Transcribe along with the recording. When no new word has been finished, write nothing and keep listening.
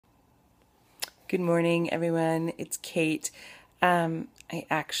Good morning, everyone. It's Kate. I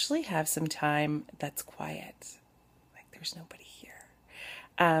actually have some time that's quiet. Like there's nobody here.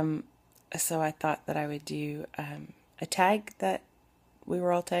 Um, so I thought that I would do a tag that we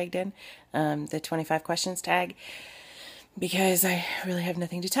were all tagged in, the 25 questions tag, because I really have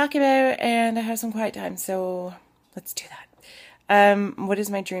nothing to talk about and I have some quiet time. So let's do that. What is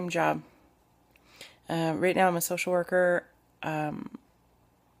my dream job? Right now, I'm a social worker.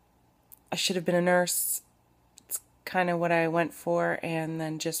 I should have been a nurse. Kind of what I went for and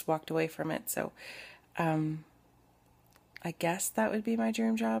then just walked away from it. So I guess that would be my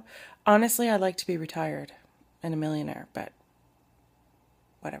dream job. Honestly, I'd like to be retired and a millionaire, but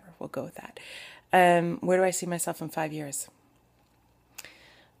whatever, we'll go with that. Where do I see myself in 5 years?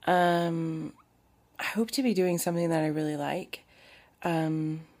 I hope to be doing something that I really like.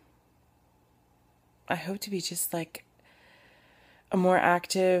 I hope to be just like a more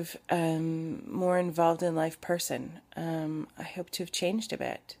active, more involved in life person. I hope to have changed a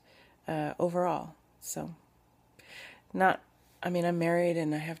bit overall. So, I'm married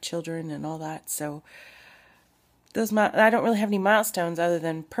and I have children and all that. So, I don't really have any milestones other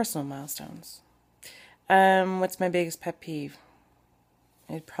than personal milestones. What's my biggest pet peeve?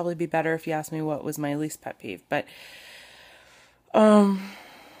 It'd probably be better if you asked me what was my least pet peeve. But I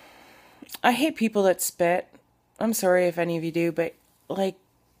hate people that spit. I'm sorry if any of you do, but like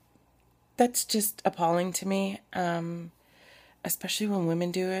that's just appalling to me. Especially when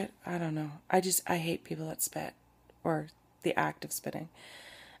women do it. I don't know. I hate people that spit or the act of spitting.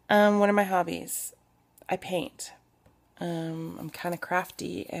 What are my hobbies? I paint. I'm kind of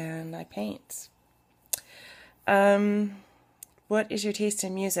crafty and I paint. What is your taste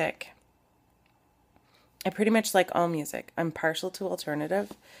in music? I pretty much like all music. I'm partial to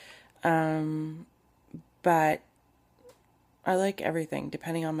alternative. But I like everything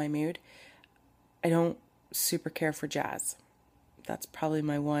depending on my mood. I don't super care for jazz. That's probably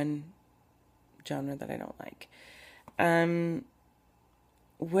my one genre that I don't like.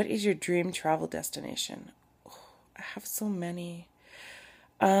 What is your dream travel destination? Oh, I have so many.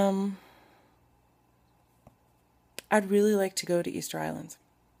 I'd really like to go to Easter Island.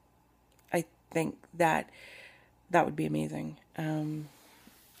 I think that would be amazing.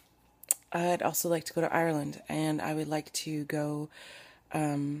 I'd also like to go to Ireland, and I would like to go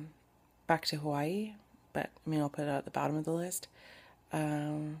back to Hawaii, but I'll put it at the bottom of the list.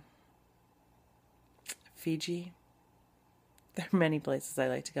 Fiji. There are many places I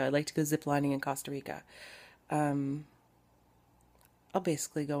like to go. I'd like to go ziplining in Costa Rica. I'll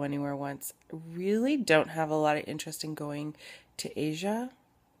basically go anywhere once. Really don't have a lot of interest in going to Asia,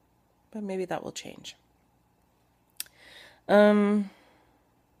 but maybe that will change.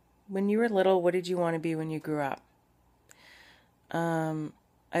 When you were little, what did you want to be when you grew up? I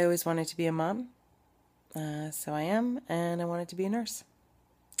always wanted to be a mom, so I am, and I wanted to be a nurse.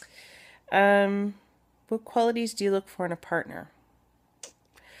 What qualities do you look for in a partner?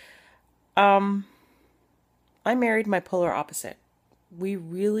 I married my polar opposite. We're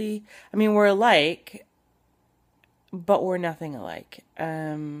alike, but we're nothing alike.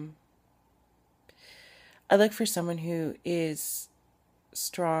 I look for someone who is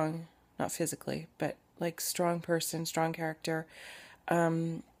strong, not physically, but like strong person, strong character.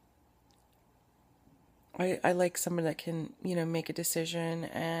 I like someone that can, make a decision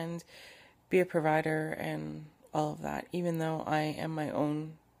and be a provider and all of that, even though I am my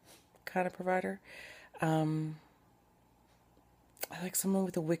own kind of provider. I like someone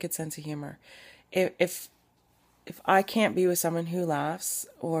with a wicked sense of humor. If I can't be with someone who laughs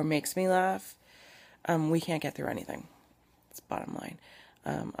or makes me laugh, we can't get through anything. That's bottom line.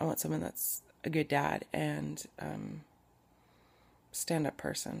 I want someone that's a good dad and stand-up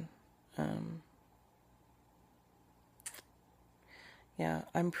person. Yeah,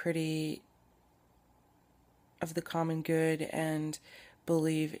 I'm pretty of the common good and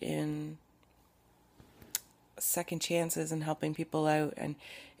believe in second chances and helping people out. And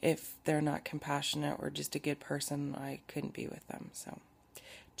if they're not compassionate or just a good person, I couldn't be with them. So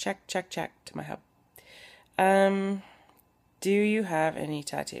check to my hub. Do you have any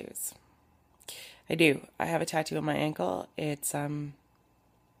tattoos? I do. I have a tattoo on my ankle. It's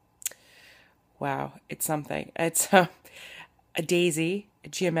wow, it's something. It's a daisy, a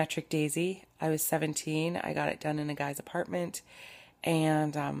geometric daisy. I was 17. I got it done in a guy's apartment,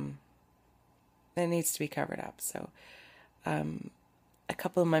 and it needs to be covered up. So a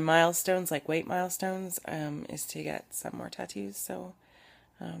couple of my milestones, like weight milestones, is to get some more tattoos. So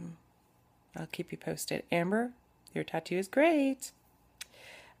I'll keep you posted. Amber, your tattoo is great.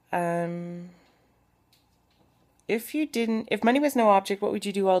 If money was no object, what would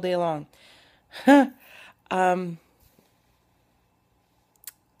you do all day long?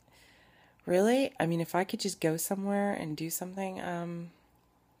 Really? I mean, if I could just go somewhere and do something,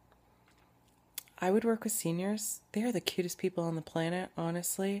 I would work with seniors. They are the cutest people on the planet,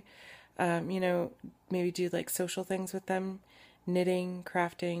 honestly. You know, maybe do like social things with them, knitting,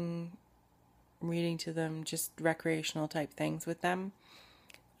 crafting, reading to them, just recreational type things with them.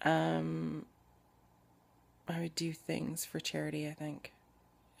 I would do things for charity, I think.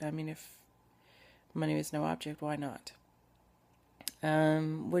 I mean, if money was no object, why not?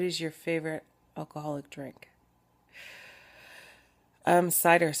 What is your favorite alcoholic drink?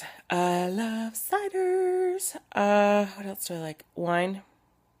 Ciders. I love ciders. What else do I like? Wine.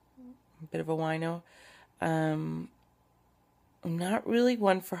 A bit of a wino. I'm not really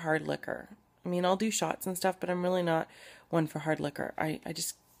one for hard liquor. I mean, I'll do shots and stuff, but I'm really not one for hard liquor. I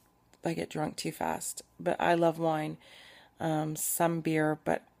get drunk too fast. But I love wine. Some beer,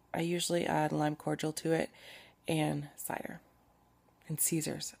 but I usually add lime cordial to it and cider. And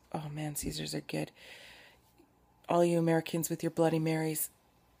Caesars. Oh man, Caesars are good. All you Americans with your Bloody Marys,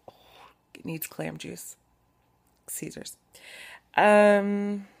 it needs clam juice. Caesars. What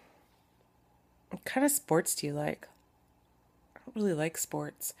kind of sports do you like? I don't really like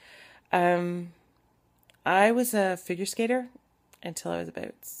sports. I was a figure skater until I was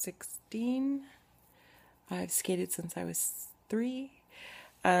about 16. I've skated since I was 3.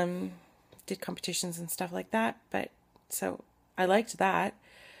 Did competitions and stuff like that, but so I liked that.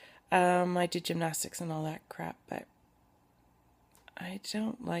 I did gymnastics and all that crap, but I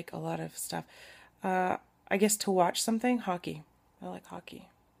don't like a lot of stuff. I guess to watch something, hockey. I like hockey,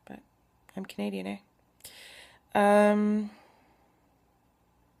 but I'm Canadian, eh?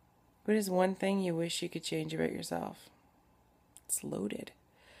 What is one thing you wish you could change about yourself? It's loaded.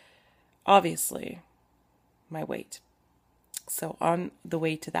 Obviously, my weight. So on the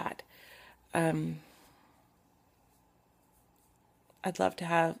way to that, I'd love to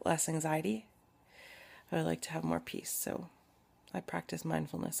have less anxiety. I would like to have more peace. So I practice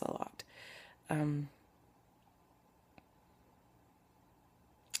mindfulness a lot. What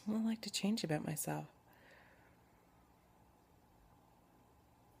would I like to change about myself?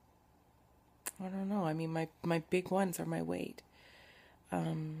 I don't know. I mean, my big ones are my weight. Let's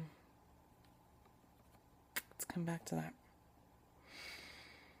come back to that.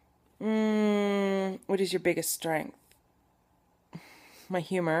 What is your biggest strength? My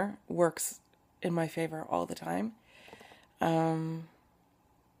humor works in my favor all the time.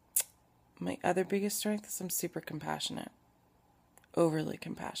 My other biggest strength is I'm super compassionate. Overly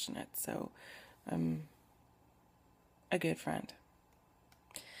compassionate. So I'm a good friend.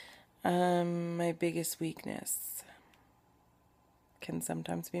 My biggest weakness can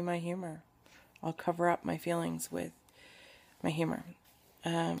sometimes be my humor. I'll cover up my feelings with my humor.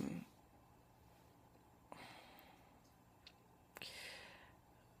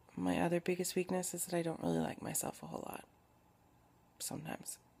 My other biggest weakness is that I don't really like myself a whole lot.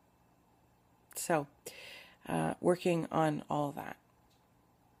 Sometimes. So, working on all of that.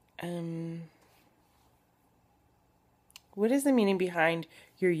 What is the meaning behind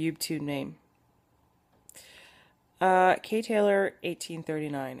your YouTube name? K. Taylor,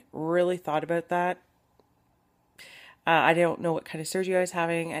 1839. Really thought about that. I don't know what kind of surgery I was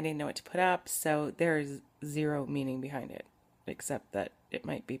having. I didn't know what to put up. So there is zero meaning behind it, except that it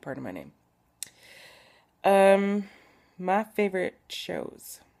might be part of my name. My favorite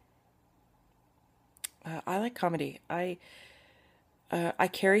shows. I like comedy. I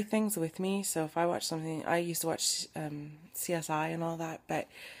carry things with me. So if I watch something, I used to watch CSI and all that, but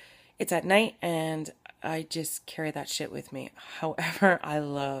it's at night and I just carry that shit with me. However, I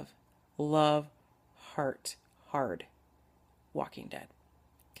love hard Walking Dead.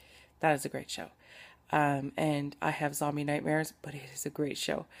 That is a great show. And I have zombie nightmares, but it is a great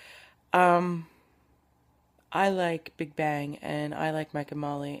show. I like Big Bang and I like Mike and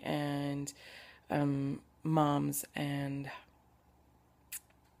Molly and Moms and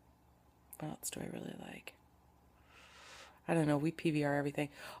what else do I really like? I don't know. We PVR everything.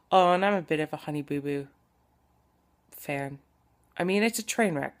 Oh, and I'm a bit of a Honey Boo Boo fan. I mean, it's a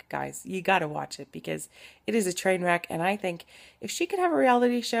train wreck, guys. You gotta watch it because it is a train wreck. And I think if she could have a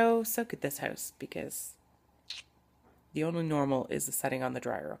reality show, so could this house because the only normal is the setting on the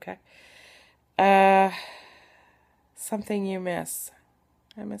dryer, okay? Something you miss.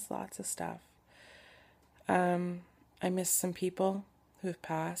 I miss lots of stuff. I miss some people who have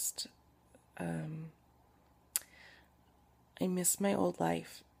passed. I miss my old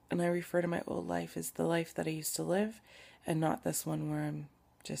life, and I refer to my old life as the life that I used to live, and not this one where I'm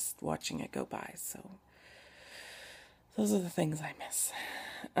just watching it go by. So those are the things I miss.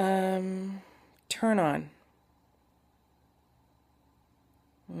 Turn on.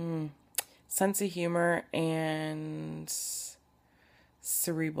 Sense of humor and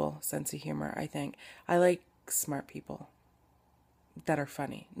cerebral sense of humor, I think. I like smart people that are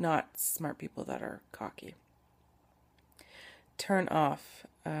funny, not smart people that are cocky. Turn off.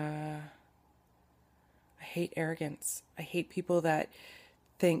 I hate arrogance. I hate people that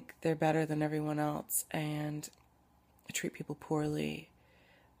think they're better than everyone else and treat people poorly.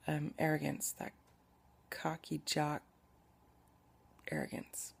 Arrogance, that cocky jock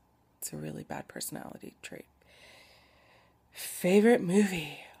arrogance. It's a really bad personality trait. Favorite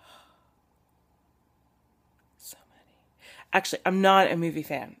movie? So many. Actually, I'm not a movie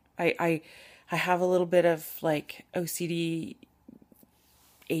fan. I have a little bit of like OCD,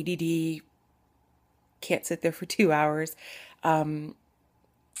 ADD, can't sit there for 2 hours. I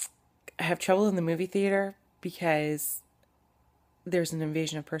have trouble in the movie theater because there's an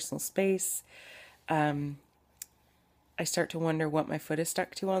invasion of personal space. I start to wonder what my foot is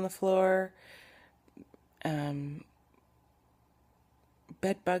stuck to on the floor. Bed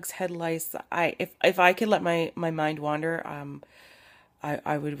bugs, head lice. If I could let my mind wander,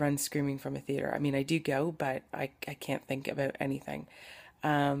 I would run screaming from a theater. I mean, I do go, but I can't think about anything.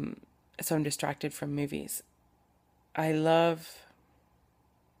 So I'm distracted from movies. I love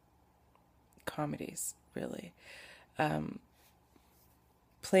comedies, really.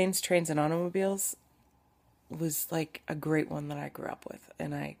 Planes, Trains, and Automobiles was like a great one that I grew up with,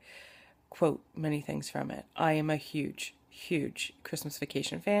 and I quote many things from it. I am a huge Christmas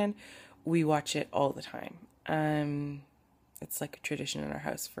Vacation fan. We watch it all the time. It's like a tradition in our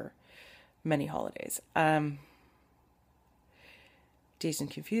house for many holidays. Dazed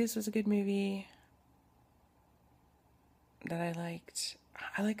and Confused was a good movie that I liked.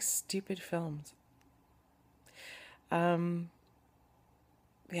 I like stupid films.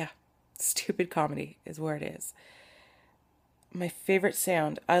 Yeah, stupid comedy is where it is. My favorite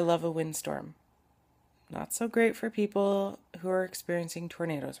sound, I love a windstorm. Not so great for people who are experiencing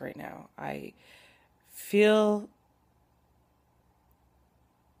tornadoes right now. I feel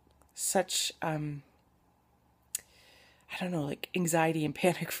such, I don't know, like anxiety and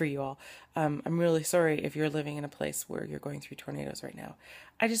panic for you all. I'm really sorry if you're living in a place where you're going through tornadoes right now.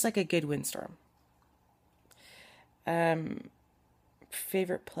 I just like a good windstorm.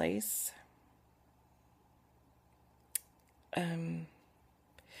 Favorite place? I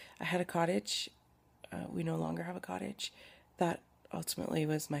had a cottage. We no longer have a cottage. That ultimately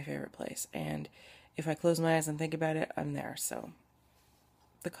was my favorite place. And if I close my eyes and think about it, I'm there. So,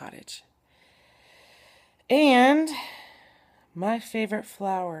 the cottage. And my favorite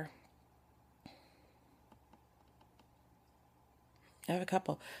flower. I have a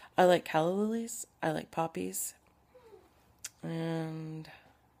couple. I like calla lilies. I like poppies. And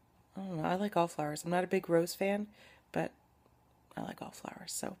I don't know. I like all flowers. I'm not a big rose fan, but I like all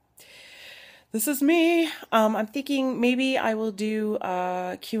flowers. So this is me. I'm thinking maybe I will do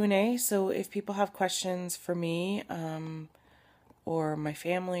a Q&A. So if people have questions for me, or my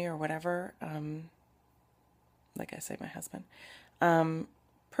family or whatever, like I say, my husband,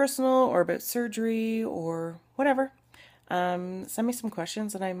 personal or about surgery or whatever, send me some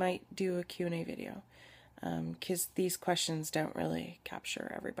questions and I might do a Q&A video. Because these questions don't really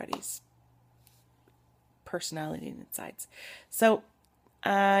capture everybody's personality and insides. So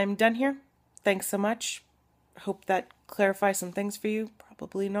I'm done here. Thanks so much. Hope that clarifies some things for you.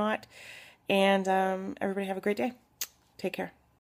 Probably not. And everybody have a great day. Take care.